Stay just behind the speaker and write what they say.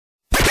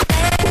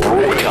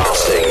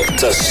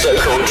to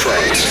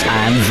Stoke-on-Trent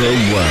and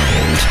the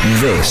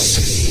world.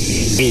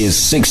 This is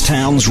Six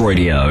Towns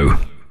Radio.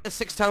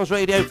 Six Towns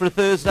Radio for a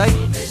Thursday.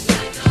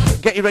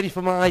 Get you ready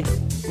for my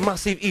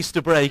massive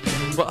Easter break.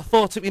 But I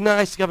thought it'd be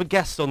nice to have a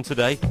guest on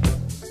today.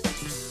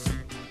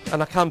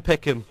 And I can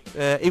pick him.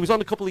 He was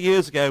on a couple of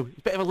years ago. He's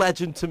a bit of a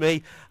legend to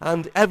me.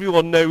 And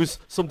everyone knows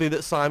something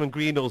that Simon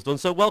Greenall's done.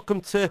 So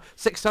welcome to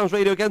Six Towns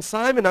Radio again,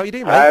 Simon. How are you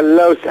doing, mate?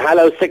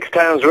 Hello, Six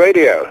Towns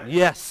Radio.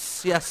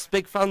 Yes,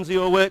 big fans of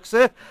your work,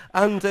 sir.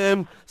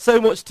 And so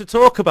much to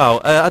talk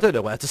about. I don't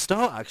know where to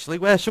start, actually.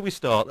 Where should we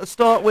start? Let's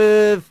start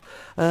with...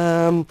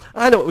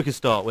 I know what we can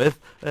start with.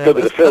 Go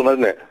with the film,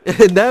 isn't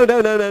it?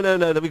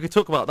 No. We could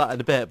talk about that in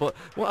a bit. But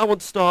what I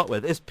want to start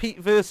with is Pete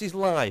versus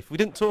Life. We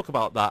didn't talk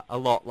about that a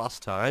lot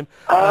last time.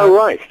 Oh,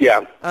 right,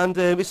 yeah. And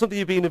it's something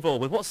you've been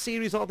involved with. What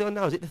series are they on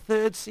now? Is it the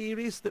third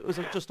series that was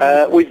just?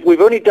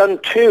 We've only done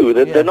two.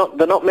 They're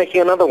not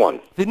making another one.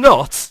 They're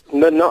not.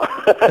 They're not.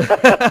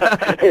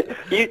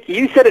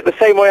 you said it the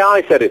same way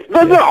I said it.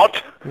 They're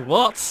not.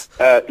 What?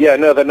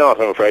 No, they're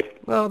not. I'm afraid.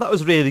 Well, that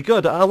was really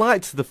good. I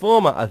liked the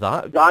format of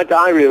that.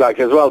 I really liked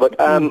it as well. But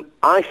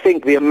I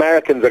think the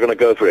Americans are going to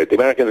go for it. The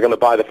Americans are going to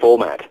buy the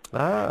format.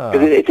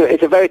 Because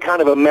it's a very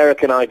kind of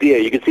American idea.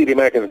 You can see the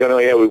Americans going, oh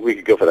yeah, we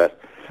could go for that.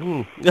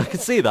 I can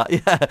see that,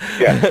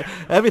 yeah.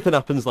 Everything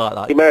happens like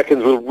that. The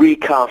Americans will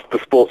recast the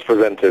sports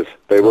presenters.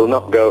 They will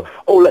not go,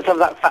 oh, let's have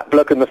that fat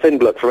bloke and the thin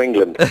bloke for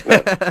England.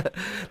 No.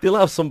 They'll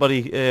have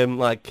somebody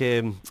like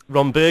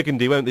Ron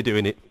Burgundy, won't they,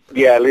 doing it?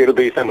 Yeah, it'll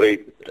be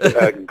somebody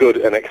good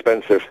and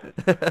expensive.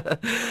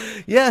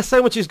 Yeah,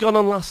 so much has gone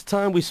on last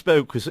time we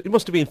spoke. It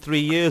must have been 3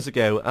 years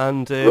ago.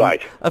 And,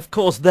 right. Of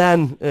course,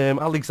 then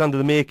Aleksandr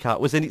the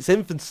Meerkat was in its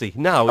infancy.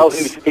 Now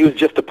he was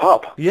just a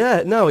pup.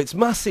 Yeah, no, it's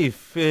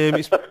massive.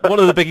 It's one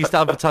of the biggest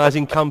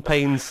advertising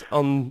campaigns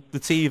on the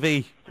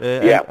TV.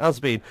 Has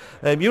been.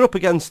 You're up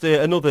against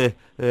another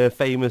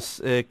famous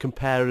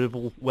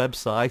comparable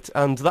website,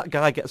 and that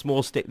guy gets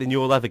more stick than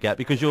you'll ever get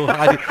because you're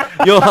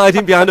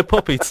hiding behind a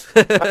puppet.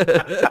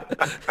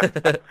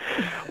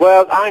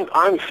 Well,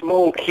 I'm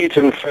small, cute,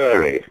 and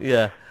furry.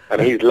 Yeah.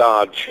 And he's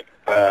large.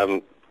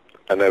 And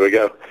there we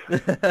go.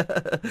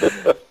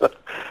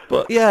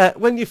 But yeah,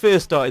 when you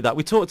first started that,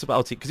 we talked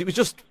about it because it was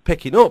just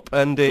picking up,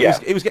 and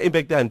it was getting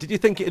big then. Did you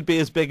think it'd be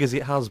as big as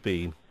it has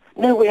been?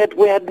 No, we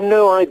had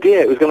no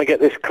idea it was going to get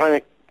this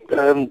kind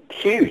of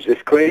huge,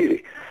 this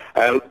crazy.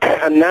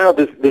 And now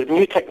there's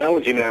new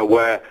technology now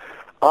where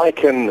I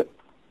can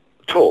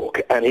talk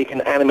and he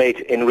can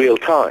animate in real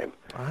time.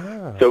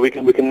 Ah. So we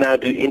can now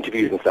do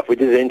interviews and stuff. We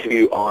did an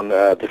interview on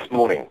this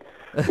morning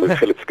with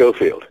Philip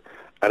Schofield,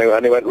 and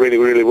it went really,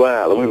 really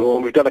well.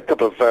 And we've done a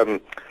couple of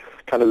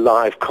kind of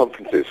live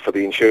conferences for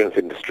the insurance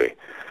industry,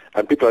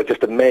 and people are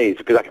just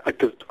amazed because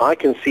I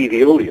can see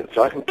the audience,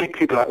 so I can pick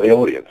people out of the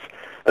audience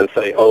and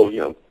say, oh, you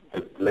know,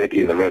 the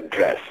lady in the red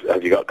dress,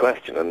 have you got a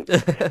question? And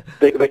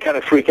they kind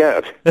of freak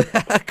out.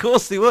 Of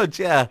course they would,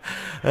 yeah.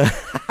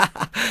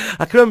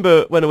 I can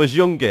remember when I was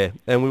younger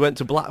and we went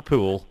to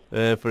Blackpool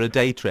for a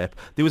day trip.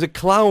 There was a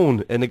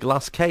clown in a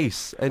glass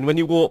case, and when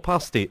you walk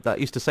past it,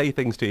 that used to say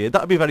things to you.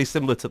 That would be very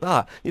similar to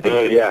that. You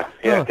think, yeah.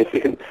 Oh.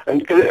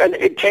 And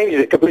it changes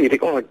it completely. You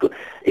think, oh my God,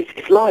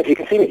 it's live. You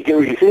can see it. You can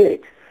really see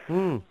it.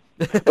 Mm.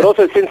 But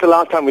also, since the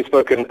last time we've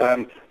spoken,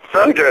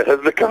 Sergey has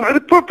become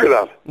very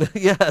popular.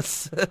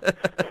 Yes.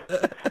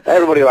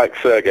 Everybody likes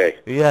Sergey.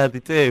 Yeah, they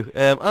do.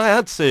 I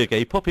had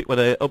Sergey Puppet when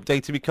I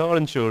updated my car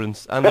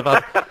insurance, and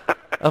I've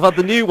had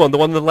the new one, the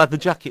one with the leather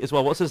jacket as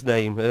well. What's his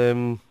name?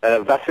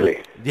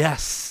 Vasily.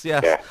 Yes.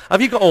 Yeah.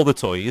 Have you got all the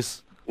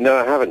toys? No,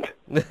 I haven't.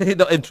 You're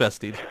not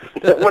interested?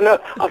 Well, no,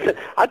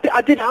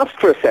 I did ask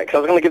for a set 'cause I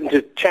was going to give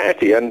them to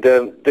charity, and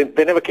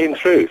they never came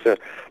through. So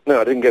no,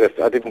 I didn't get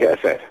a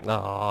set.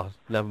 Oh,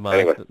 never mind.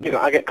 Anyway, you know,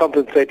 I get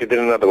compensated in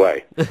another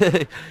way.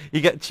 You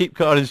get cheap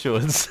car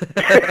insurance.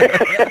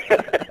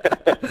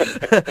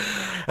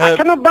 I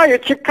cannot buy a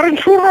cheap car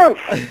insurance.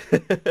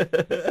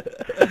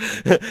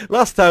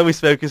 Last time we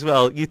spoke as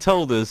well, you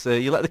told us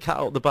you let the cat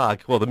out the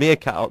bag, well, the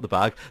meerkat out the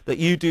bag, that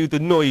you do the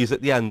noise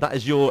at the end. That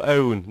is your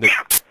own.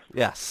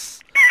 Yes.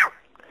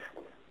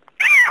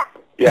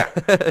 Yeah.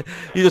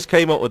 You just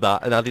came up with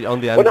that and added it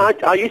on the end. Well,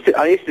 no, I used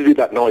to do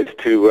that noise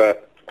to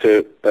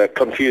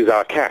confuse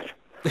our cat.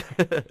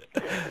 But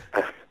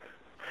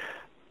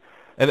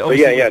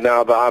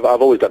no, but I've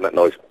always done that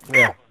noise.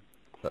 Yeah.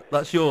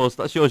 That's yours.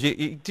 Do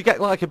you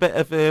get like a bit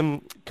of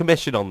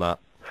commission on that?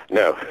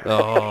 No.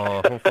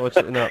 Oh,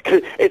 unfortunately not.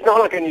 It's not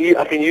like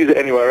I can use it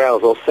anywhere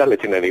else or sell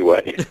it in any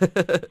way.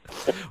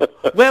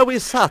 Where we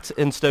sat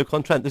in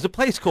Stoke-on-Trent, there's a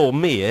place called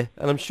Mere,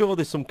 and I'm sure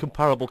there's some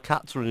comparable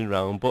cats running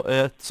around,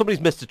 but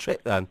somebody's missed a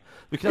trick then.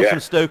 We could have some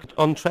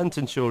Stoke-on-Trent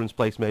insurance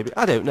place maybe.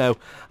 I don't know.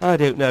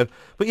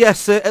 But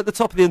yes, at the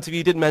top of the interview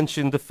you did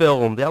mention the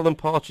film, the Alan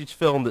Partridge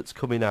film that's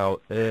coming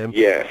out.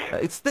 Yes.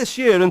 It's this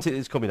year, isn't it,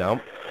 it's coming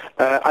out?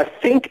 I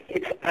think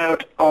it's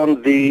out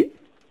on the...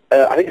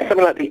 I think it's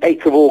something like the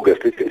 8th of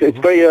August. It's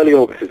very early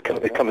August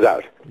it comes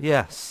out.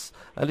 Yes,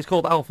 and it's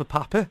called Alpha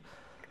Papa.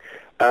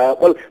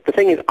 Well, the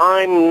thing is,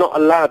 I'm not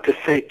allowed to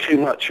say too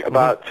much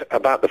about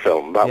the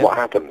film, about what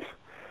happens.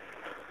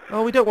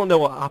 Oh, we don't want to know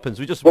what happens.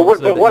 We just Well, want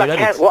to know what that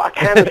I you're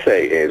can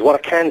say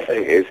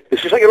is,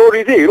 it's just like an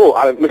already did.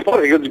 Miss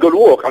Potter goes to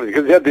walk, and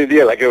because he had the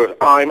idea, like,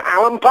 I'm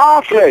Alan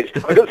Partridge.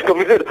 And he goes to come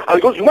and he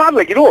goes mad,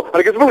 like, and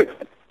he goes,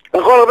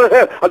 and call over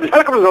there, and the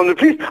helicopter's on the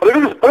police, and he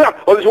goes,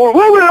 this whole,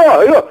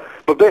 where.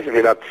 But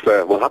basically, that's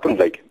what happened,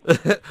 like.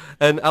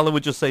 And Alan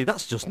would just say,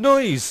 that's just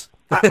noise.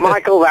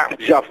 Michael,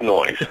 that's just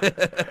noise.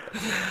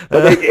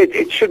 But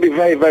it should be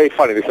very, very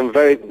funny.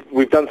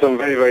 We've done some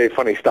very, very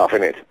funny stuff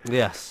in it.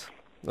 Yes.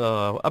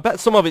 Oh, I bet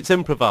some of it's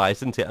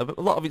improvised, isn't it? A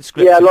lot of it's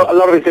scripted. Yeah, a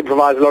lot of it's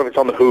improvised, a lot of it's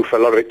on the hoof, a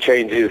lot of it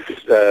changes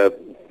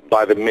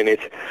by the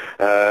minute.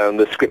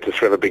 The script is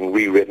forever being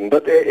rewritten,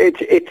 but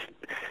it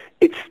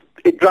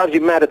drives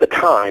you mad at the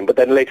time, but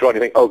then later on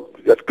you think, oh,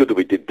 that's good that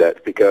we did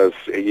that, because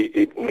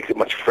it makes it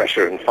much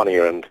fresher and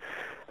funnier and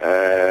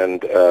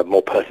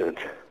more pertinent.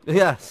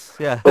 Yes,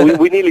 yeah. But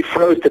we nearly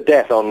froze to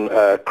death on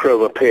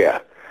Cromer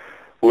Pier.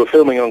 We were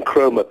filming on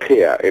Cromer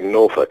Pier in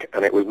Norfolk,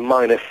 and it was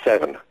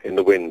 -7 in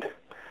the wind.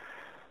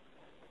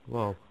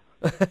 Wow.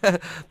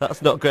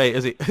 That's not great,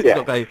 is it? It's Yeah.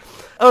 not great.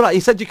 All right,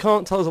 you said you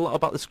can't tell us a lot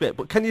about the script,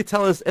 but can you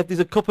tell us if there's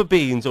a cup of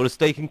beans or a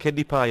steak and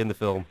kidney pie in the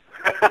film?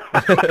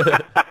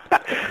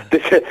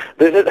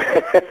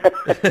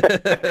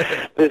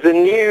 There's a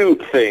new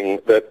thing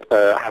that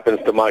happens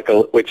to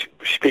Michael, which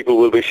people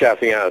will be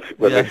shouting out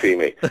when they see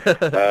me,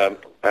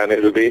 and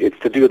it's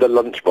to do with the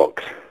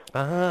lunchbox.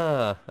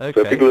 Ah,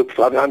 okay.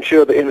 So I'm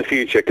sure that in the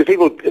future, because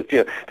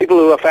people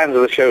who are fans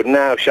of the show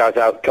now shout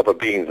out cup of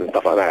beans and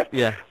stuff like that.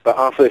 Yeah. But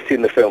after they've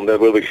seen the film, they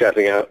will be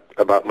shouting out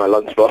about my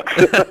lunchbox.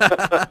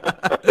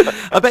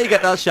 I bet you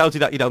get that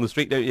shouted at you down the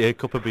street, don't you?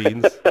 Cup of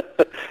beans.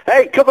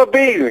 Hey, cup of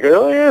beans! You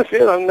go, oh yes,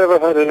 I've never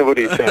heard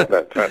anybody say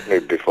that to me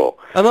before.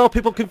 And are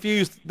people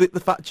confused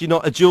the fact you're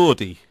not a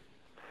Geordie?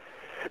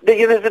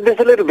 There's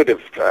a little bit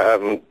of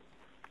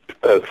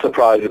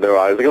surprise in their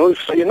eyes. They go, oh,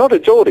 so you're not a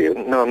Geordie?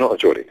 No, I'm not a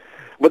Geordie.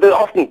 But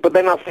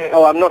then I say,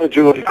 oh, I'm not a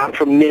Geordie, I'm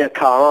from near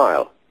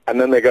Carlisle. And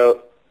then they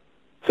go,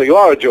 so you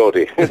are a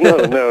Geordie? No,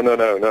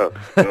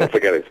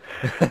 forget it.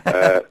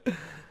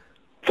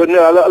 So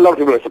no, a lot of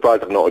people are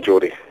surprised I'm not a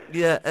Geordie.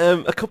 Yeah,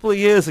 a couple of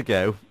years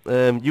ago,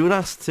 you were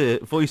asked to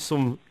voice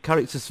some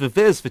characters for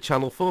Viz for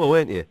Channel 4,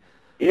 weren't you?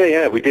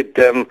 Yeah, we did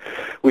Sid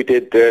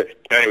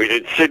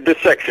the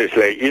Sexist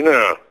Lady, you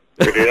know.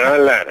 We did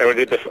all that,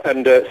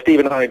 and Steve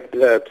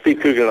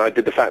Coogan and I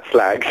did the Fat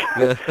Slags,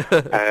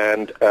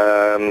 and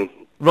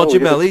Roger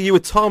Melly. You were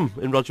Tom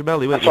in Roger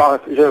Melly, weren't you?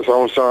 Yes, I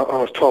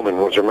was Tom in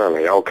Roger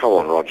Melly. Oh, come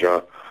on,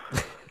 Roger.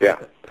 Yeah.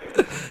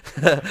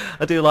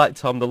 I do like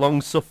Tom, the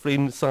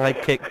long-suffering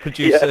sidekick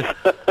producer.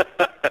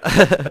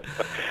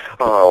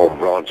 Oh,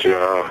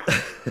 Roger.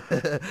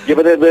 Yeah,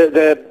 but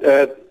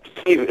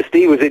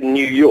Steve was in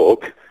New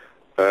York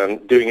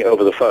doing it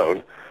over the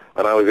phone,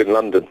 and I was in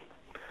London.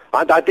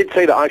 I did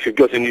say that I should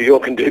go to New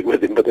York and do it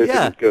with him, but they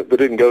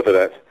didn't go for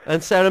that.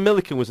 And Sarah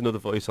Millican was another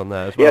voice on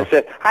there as well.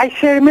 Yes, hi,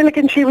 Sarah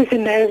Millican. She was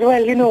in there as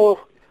well, you know.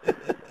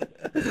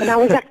 And I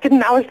was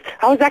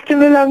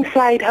acting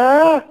alongside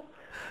her.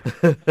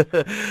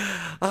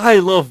 I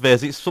love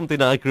Viz. It's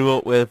something I grew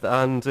up with,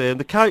 and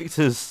the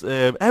characters.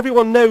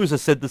 Everyone knows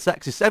Sid the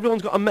Sexist.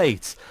 Everyone's got a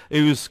mate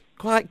who's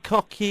quite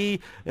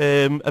cocky,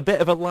 a bit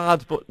of a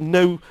lad, but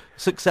no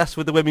success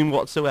with the women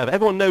whatsoever.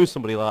 Everyone knows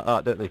somebody like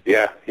that, don't they?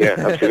 Yeah,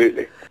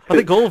 absolutely. I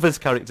think all of his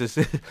characters.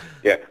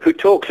 Yeah, who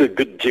talks a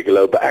good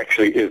gigolo but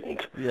actually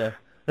isn't. Yeah.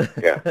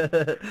 Yeah.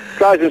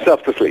 Cries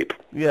himself to sleep.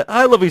 Yeah,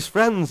 I love his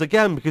friends,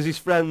 again, because his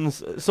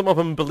friends, some of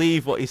them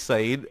believe what he's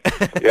saying.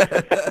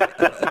 Yeah.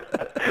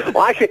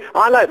 Well, actually,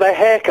 I like their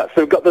haircuts.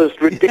 They've got those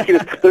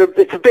ridiculous...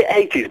 It's a bit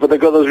 80s, but they've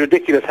got those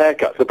ridiculous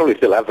haircuts. They probably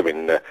still have them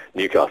in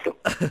Newcastle.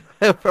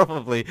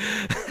 Probably.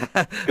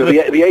 Because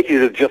the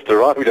 80s have just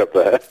arrived up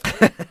there.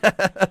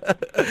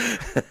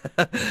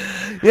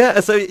 Yeah,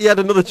 so you had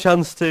another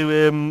chance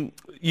to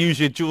use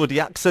your Geordie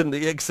accent that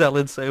you excel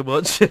in so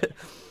much.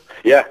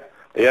 Yeah,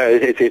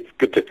 it's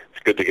good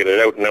to get it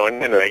out now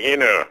and then, like, you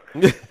know.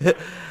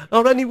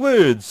 Are any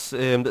words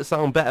that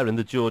sound better in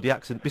the Geordie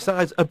accent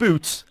besides a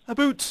boot,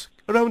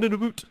 around in a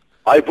boot?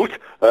 I boot.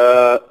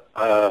 I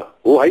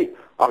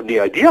have the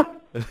idea.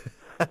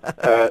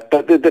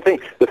 The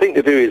thing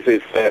to do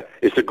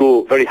is to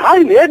go very high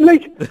in the head,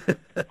 like.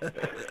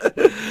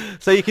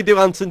 So you could do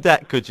Anton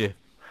Deck, could you?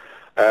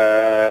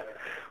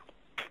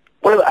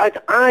 Well,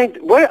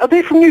 where are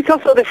they from?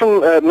 Newcastle? Or are they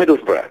from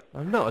Middlesbrough?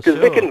 I'm not sure.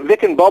 Because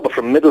Vic and Bob are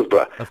from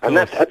Middlesbrough, and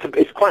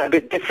it's quite a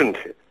bit different.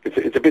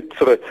 It's a bit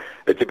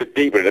it's a bit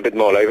deeper and a bit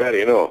more like that,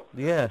 you know.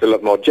 Yeah. It's a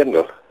lot more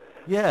gentle.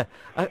 Yeah,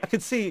 I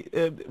could see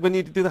when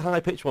you do the high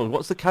pitched one.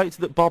 What's the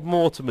character that Bob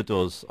Mortimer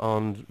does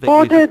on? Vic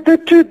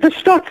The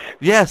Stotts.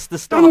 Yes, the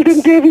Stotts. Donald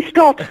and Davy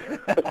Stott.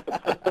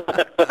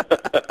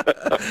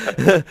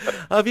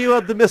 Have you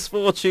had the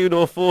misfortune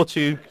or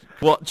fortune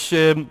watch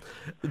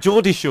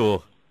Geordie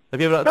Shore? Have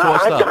you ever had to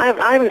watch that?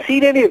 I haven't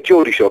seen any of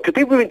Geordie Shore, because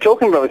people have been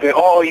talking about it, saying,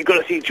 oh, you've got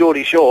to see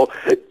Geordie Shore,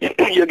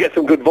 you'll get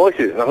some good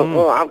voices. And I thought,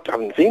 well, I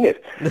haven't seen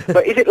it.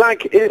 But is it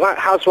like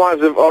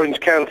Housewives of Orange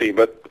County,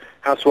 but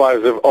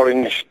Housewives of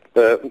Orange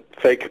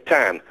fake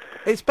tan?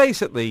 It's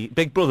basically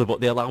Big Brother, but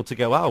they're allowed to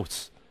go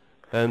out.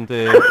 And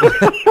I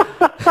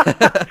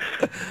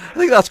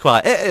think that's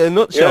quite it in a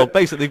nutshell. Yeah.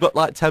 Basically, they've got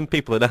like 10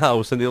 people in a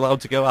house and they're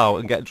allowed to go out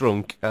and get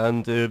drunk,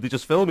 and they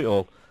just film it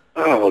all.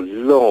 Oh,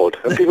 Lord.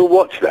 And people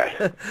watch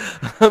that?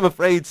 I'm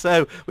afraid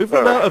so. We've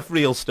run out of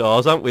real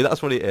stars, haven't we?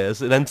 That's what it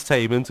is, and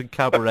entertainment and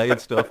cabaret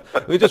and stuff.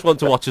 We just want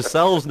to watch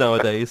ourselves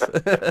nowadays.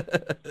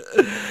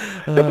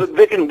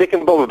 Vic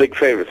and Bob are big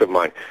favourites of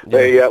mine.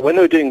 They, when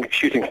they were doing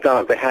Shooting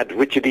Stars, they had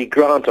Richard E.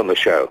 Grant on the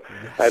show.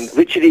 Yes. And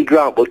Richard E.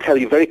 Grant will tell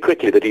you very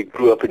quickly that he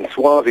grew up in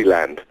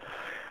Swaziland.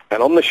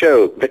 And on the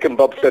show, Vic and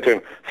Bob said to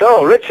him,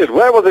 "So, Richard,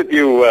 where was it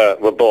you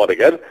were born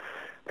again?"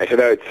 I said,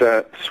 "No,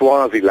 it's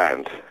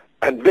Swaziland."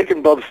 And Vic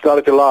and Bob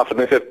started to laugh, and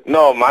they said,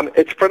 "No, man,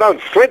 it's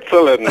pronounced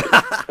Switzerland."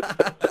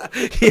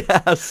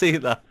 Yeah, I see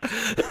that.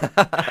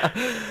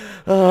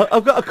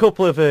 I've got a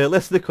couple of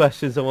listener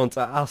questions I want to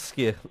ask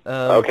you.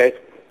 Okay.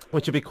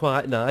 Which would be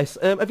quite nice.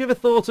 Have you ever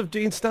thought of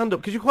doing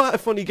stand-up? Because you're quite a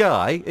funny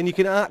guy, and you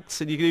can act,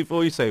 and you can do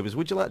voiceovers.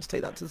 Would you like to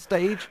take that to the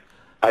stage?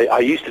 I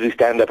used to do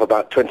stand-up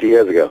about 20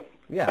 years ago.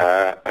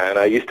 Yeah. And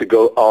I used to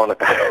go on.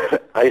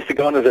 I used to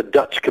go on as a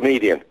Dutch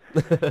comedian.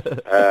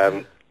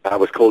 I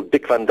was called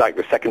Dick Van Dyke,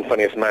 the second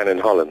funniest man in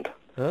Holland.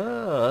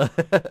 Oh.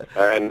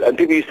 and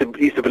people used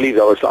to believe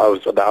that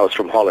I was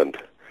from Holland,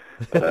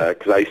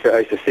 because I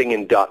used to sing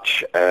in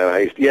Dutch.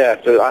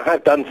 So I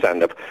have done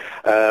stand-up,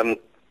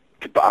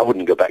 but I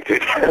wouldn't go back to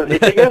it.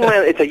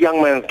 It's a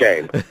young man's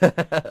game.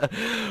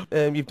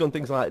 You've done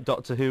things like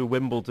Doctor Who,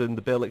 Wimbledon,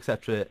 The Bill,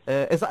 etc.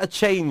 Is that a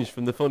change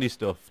from the funny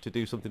stuff to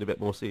do something a bit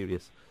more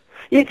serious?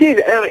 It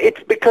is.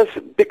 It's because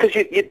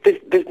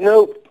there's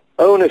no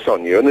onus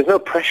on you, and there's no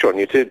pressure on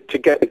you to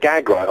get the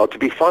gag right or to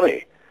be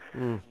funny.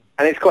 And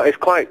it's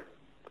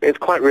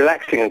quite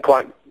relaxing and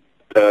quite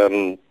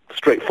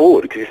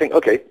straightforward, because you think,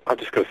 okay, I've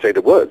just got to say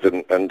the words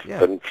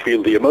and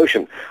feel the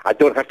emotion. I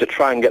don't have to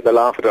try and get the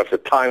laugh. I don't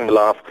have to time the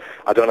laugh.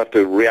 I don't have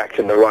to react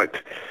in the right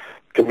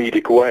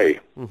comedic way.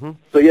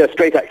 So yeah,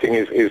 straight acting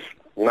is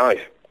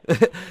nice. Do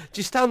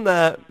you stand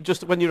there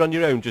just when you're on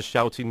your own, just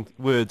shouting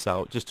words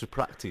out, just to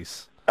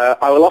practice?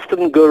 I will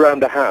often go around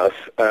the house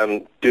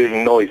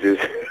doing noises,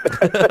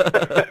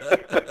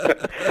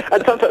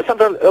 and sometimes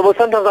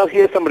I'll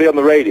hear somebody on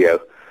the radio,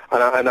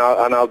 and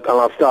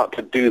I'll start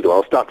to do them.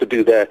 I'll start to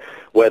do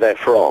where they're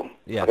from.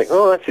 Yes. I think,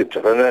 oh, that's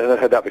interesting. I've never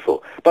heard that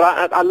before.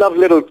 But I love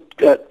little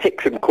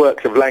ticks and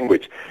quirks of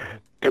language.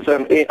 Because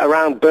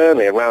around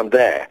Burnley, around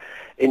there,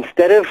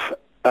 instead of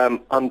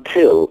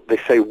until, they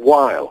say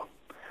while.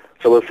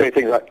 So we'll say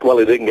things like, well,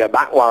 it didn't get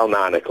back while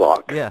 9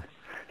 o'clock. Yeah.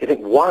 You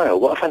think, wow,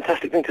 what a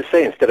fantastic thing to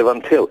say instead of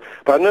until.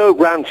 But I know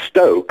around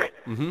Stoke,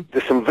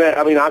 there's some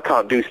I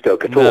can't do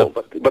Stoke at all,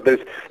 but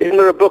isn't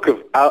there a book of,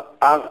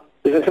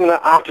 is it something like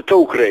After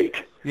Talk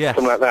Rate? Yes.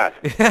 Something like that?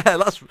 Yeah,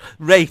 that's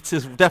rate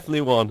is definitely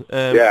one.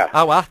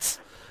 How at?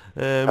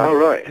 Oh,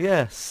 right.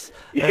 Yes.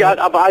 You see,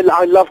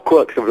 I love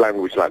quirks of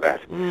language like that.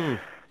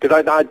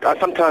 Because I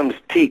sometimes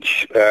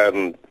teach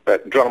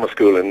at drama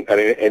school and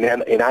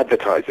in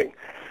advertising.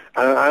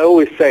 And I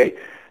always say,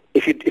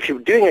 if you're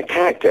doing a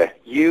character,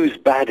 use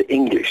bad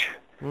English,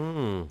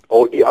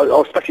 or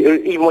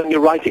especially even when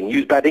you're writing,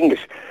 use bad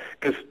English,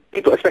 because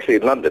people, especially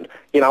in London,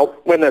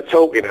 when they're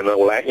talking and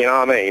all that, you know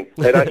what I mean?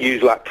 They don't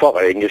use like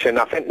proper English or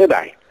nothing, do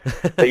they?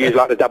 They use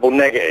like the double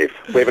negative.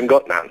 We haven't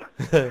got none.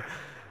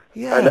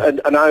 Yeah.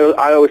 And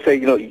I always say,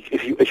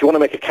 if you want to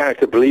make a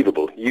character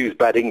believable, use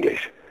bad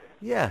English.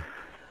 Yeah.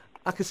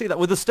 I can see that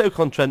with the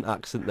Stoke-on-Trent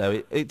accent,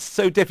 though. It's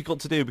so difficult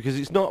to do because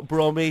it's not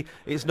Brommy,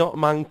 it's not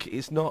Manc,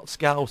 it's not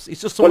Scouse. It's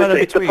just somewhere in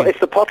between.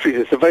 It's the Potteries.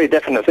 It's a very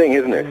definite thing,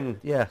 isn't it?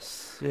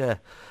 Yes, yeah.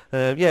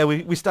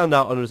 We stand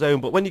out on our own,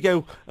 but when you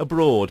go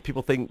abroad,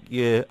 people think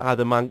you're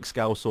either Manc,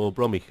 Scouse or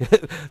Brummy.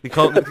 they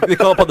can't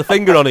put the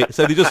finger on it,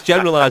 so they just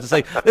generalise and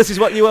say, this is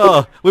what you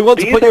are. We want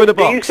to put you in a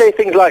box. Do you say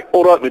things like,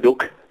 all right, me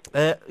duck?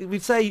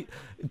 We'd say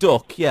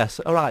duck, yes,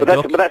 all right, but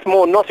duck. But that's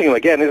more Nottingham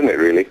again, isn't it,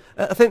 really?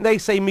 I think they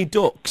say me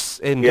ducks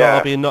in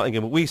Derby and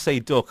Nottingham, but we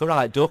say duck, all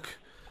right, duck.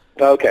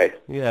 Okay.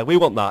 Yeah, we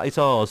want that. It's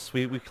ours.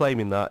 We're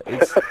claiming that.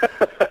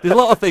 There's a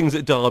lot of things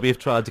that Derby have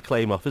tried to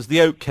claim off us.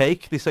 The oat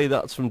cake, they say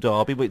that's from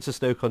Derby, but it's a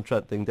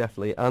Stoke-on-Trent thing,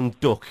 definitely. And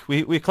duck,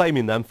 we're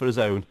claiming them for his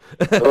own.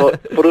 For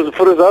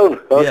his own.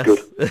 That's good.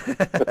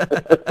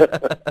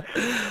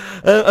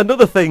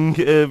 Another thing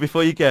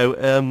before you go,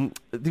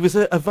 there was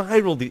a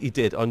viral that you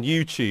did on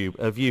YouTube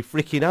of you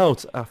freaking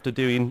out after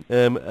doing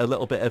a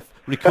little bit of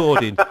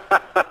recording.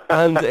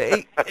 And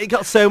it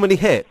got so many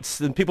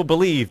hits, and people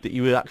believed that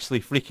you were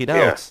actually freaking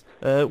out.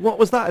 What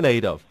was that in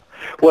aid of?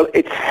 Well,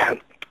 it's a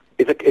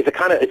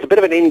bit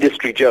of an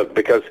industry joke,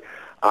 because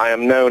I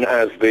am known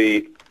as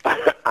the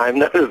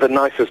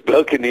nicest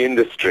bloke in the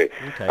industry,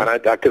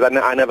 and because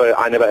I never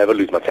ever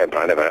lose my temper.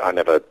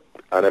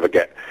 I never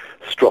get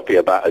stroppy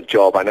about a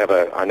job. I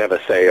never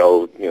say,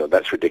 oh,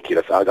 that's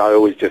ridiculous. I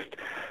always just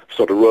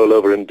sort of roll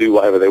over and do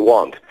whatever they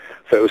want.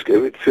 So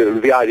it's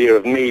the idea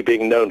of me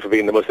being known for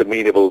being the most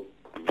amenable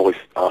voice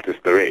artist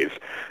there is,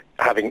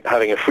 having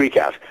a freak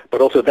out. But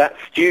also that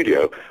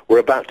studio were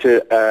about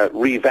to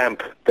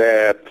revamp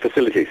their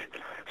facilities,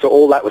 so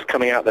all that was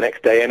coming out the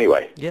next day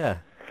anyway. Yeah.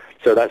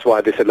 So that's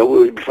why they said, look, it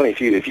would be funny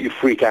if you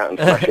freak out and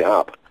smash it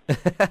up.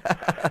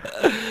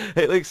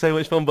 It looks so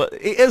much fun, but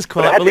it is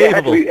quite But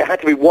believable. it had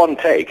to be one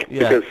take,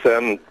 Yeah.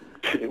 because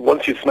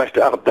once you've smashed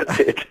it up, that's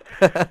it.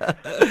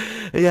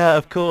 Yeah,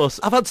 of course.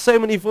 I've had so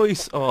many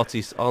voice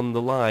artists on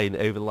the line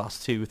over the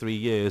last 2 or 3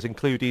 years,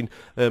 including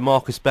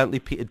Marcus Bentley,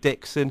 Peter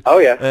Dixon. Oh,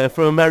 yeah.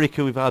 From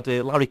America, we've had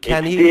Larry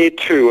Kenny. It's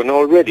day 2, and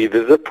already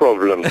there's a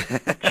problem.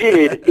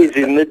 Jade is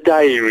in the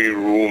diary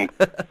room.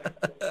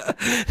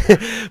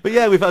 But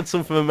yeah, we've had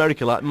some from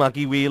America, like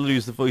Maggie Wheeler,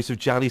 who's the voice of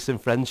Janice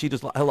and Friends. She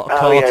does like a lot of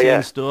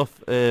cartoon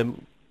stuff.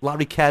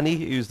 Larry Kenny,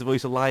 who's the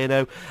voice of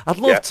Lion-O. I'd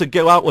love to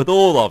go out with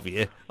all of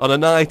you on a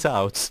night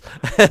out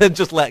and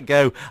just let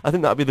go. I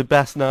think that'd be the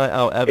best night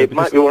out ever. It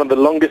might be one of the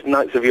longest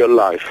nights of your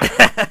life.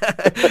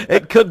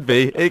 It could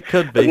be. It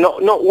could be.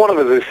 Not one of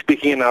us is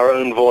speaking in our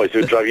own voice. It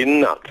would drive you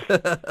nuts.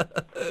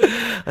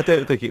 I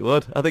don't think it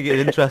would. I think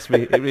it'd interest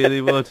me. It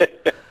really would.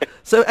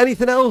 So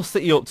anything else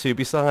that you're up to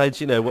besides,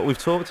 what we've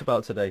talked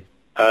about today?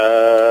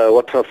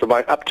 What else am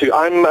I up to?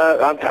 I'm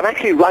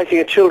actually writing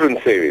a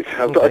children's series.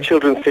 I've got a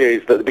children's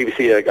series that the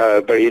BBC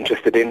are very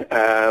interested in.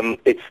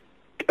 It's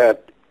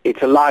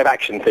a live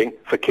action thing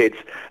for kids.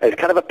 It's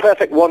kind of a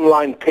perfect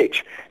one-line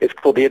pitch. It's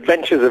called The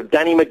Adventures of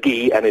Danny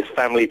McGee and His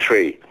Family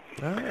Tree.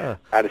 And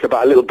it's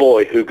about a little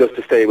boy who goes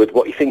to stay with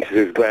what he thinks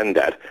is his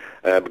granddad,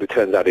 but it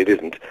turns out it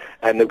isn't.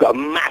 And they've got a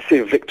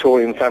massive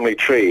Victorian family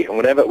tree, and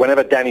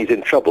whenever Danny's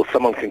in trouble,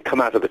 someone can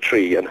come out of the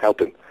tree and help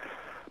him.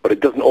 But it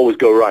doesn't always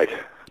go right.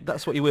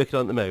 That's what you're working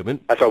on at the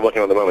moment? That's what I'm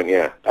working on at the moment,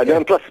 yeah. And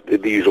then plus the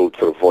usual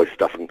sort of voice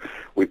stuff, and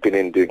we've been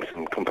in doing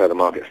some Compare the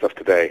Market stuff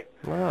today.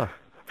 Wow,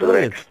 for the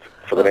next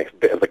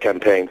bit of the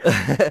campaign.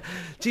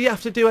 Do you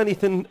have to do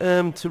anything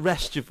to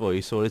rest your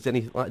voice, or is there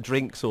any like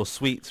drinks or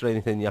sweets or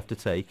anything you have to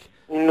take?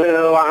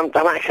 No, I'm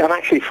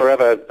actually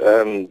forever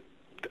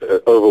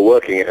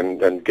overworking it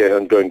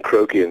and going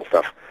croaky and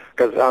stuff,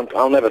 because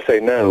I'll never say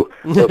no.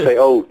 They'll say,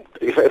 oh,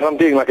 if I'm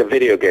doing like a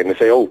video game, they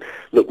say, oh,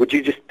 look, would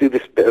you just do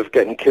this bit of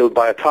getting killed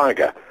by a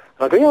tiger?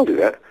 And I go, yeah, I'll do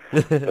that.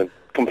 And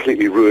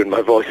completely ruin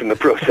my voice in the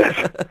process.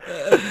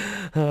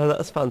 Oh,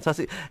 that's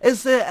fantastic.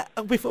 Is there,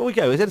 before we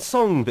go, is there a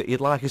song that you'd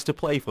like us to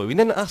play for you? We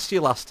didn't ask you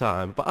last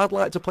time, but I'd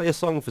like to play a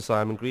song for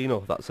Simon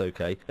Greenall, if that's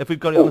okay, if we've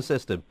got it on the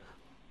system.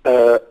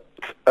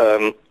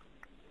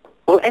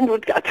 Well, do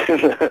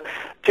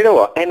you know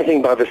what?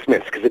 Anything by the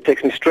Smiths, because it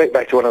takes me straight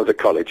back to when I was at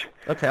college.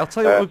 Okay, I'll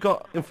tell you what we've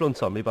got in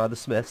front of me by the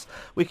Smiths.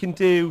 We can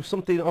do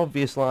something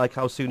obvious like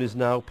How Soon Is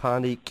Now,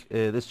 Panic,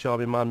 This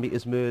Charming Man Meet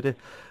His Murder.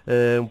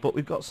 But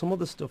we've got some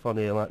other stuff on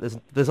here, like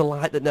There's a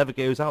Light That Never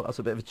Goes Out. That's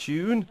a bit of a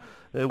tune.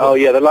 Oh,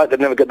 yeah, The Light That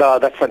Never Goes Out.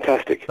 That's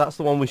fantastic. That's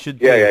the one we should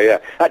do. Yeah.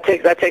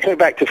 That takes me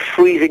back to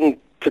freezing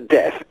to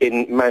death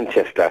in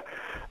Manchester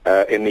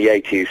in the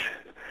 80s.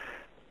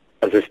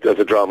 As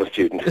a drama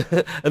student.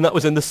 And that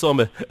was in the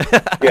summer.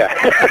 Yeah.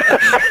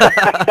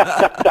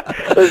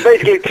 There's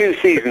basically 2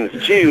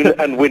 seasons, June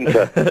and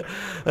winter.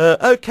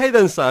 Okay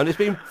then, Simon. It's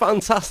been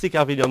fantastic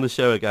having you on the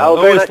show again.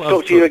 Oh, very nice to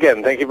talk to you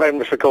again. Thank you very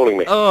much for calling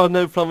me. Oh,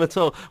 no problem at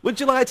all.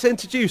 Would you like to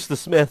introduce the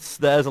Smiths,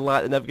 There's a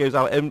Light That Never Goes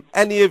Out, in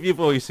any of your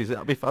voices?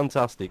 That'd be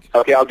fantastic.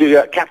 Okay, I'll do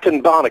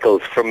Captain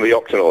Barnacles from the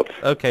Octonauts.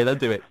 Okay, then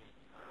do it.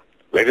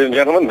 Ladies and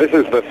gentlemen, this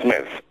is the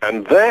Smiths,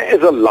 and there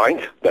is a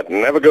light that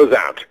never goes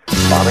out.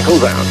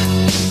 Barnacles out.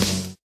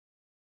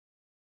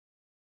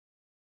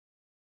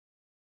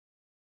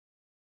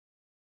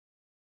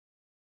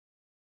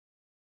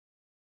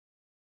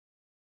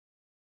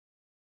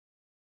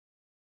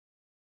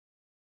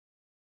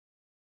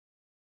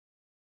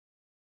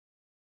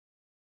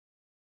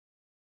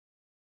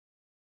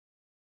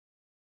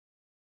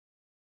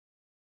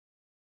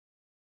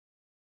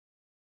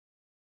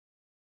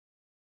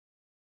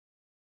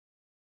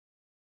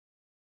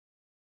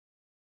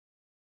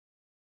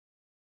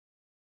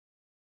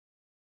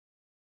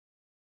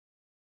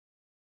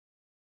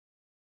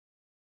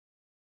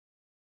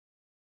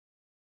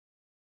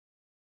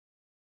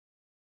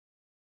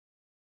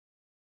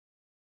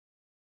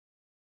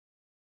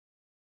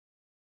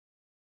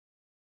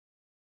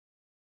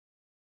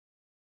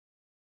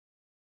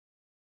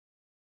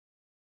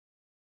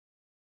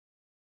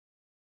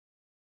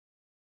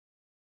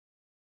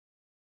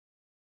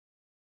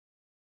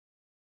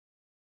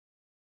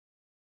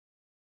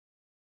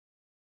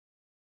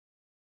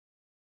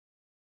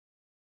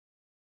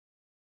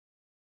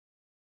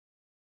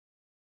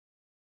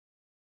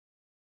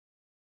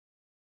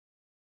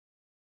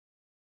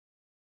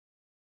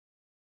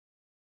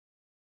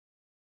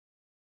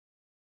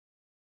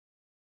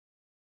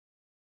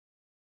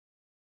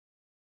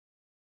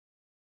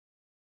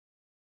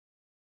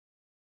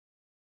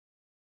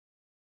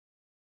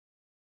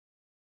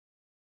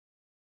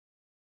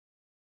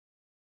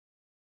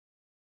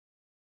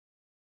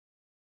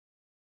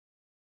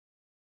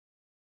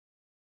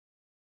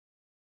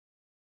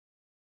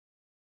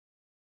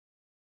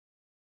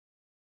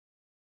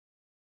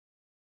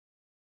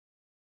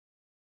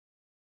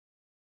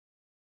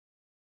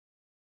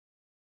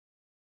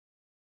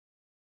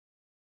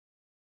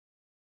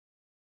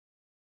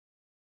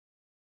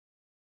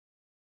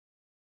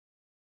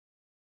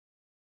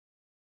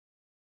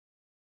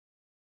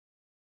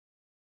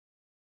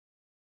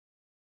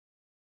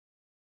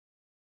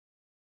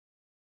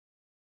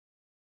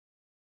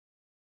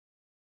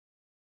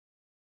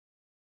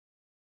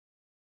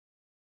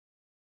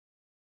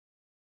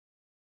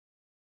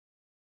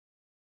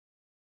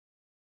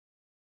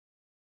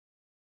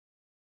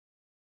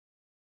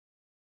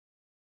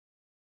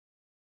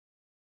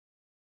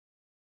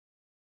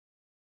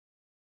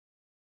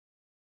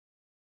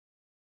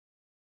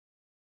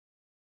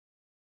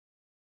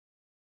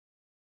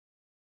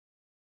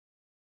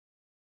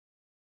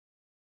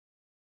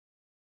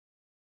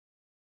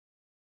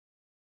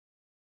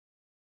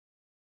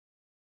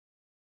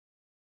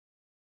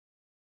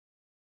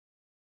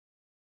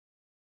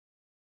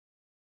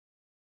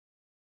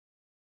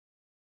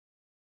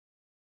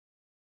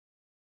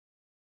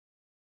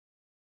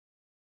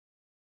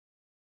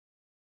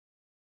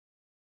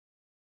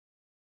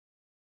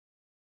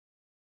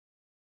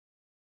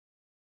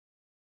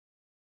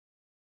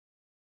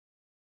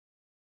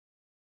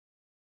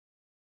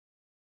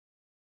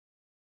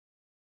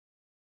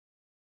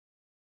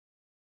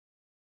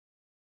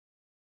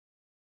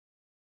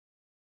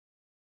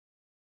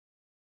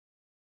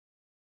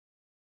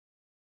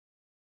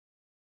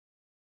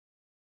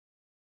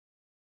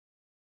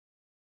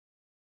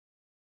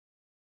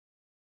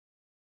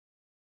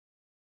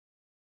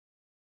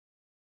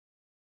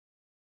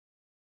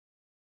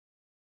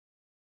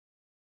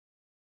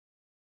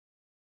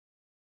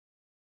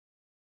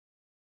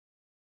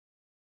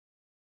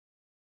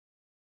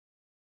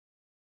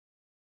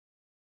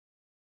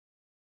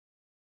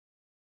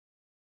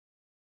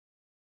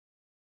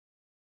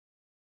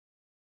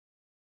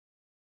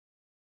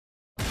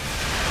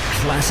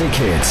 classic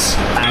hits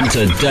and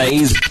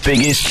today's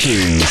biggest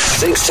tunes.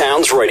 Six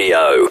Towns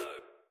Radio.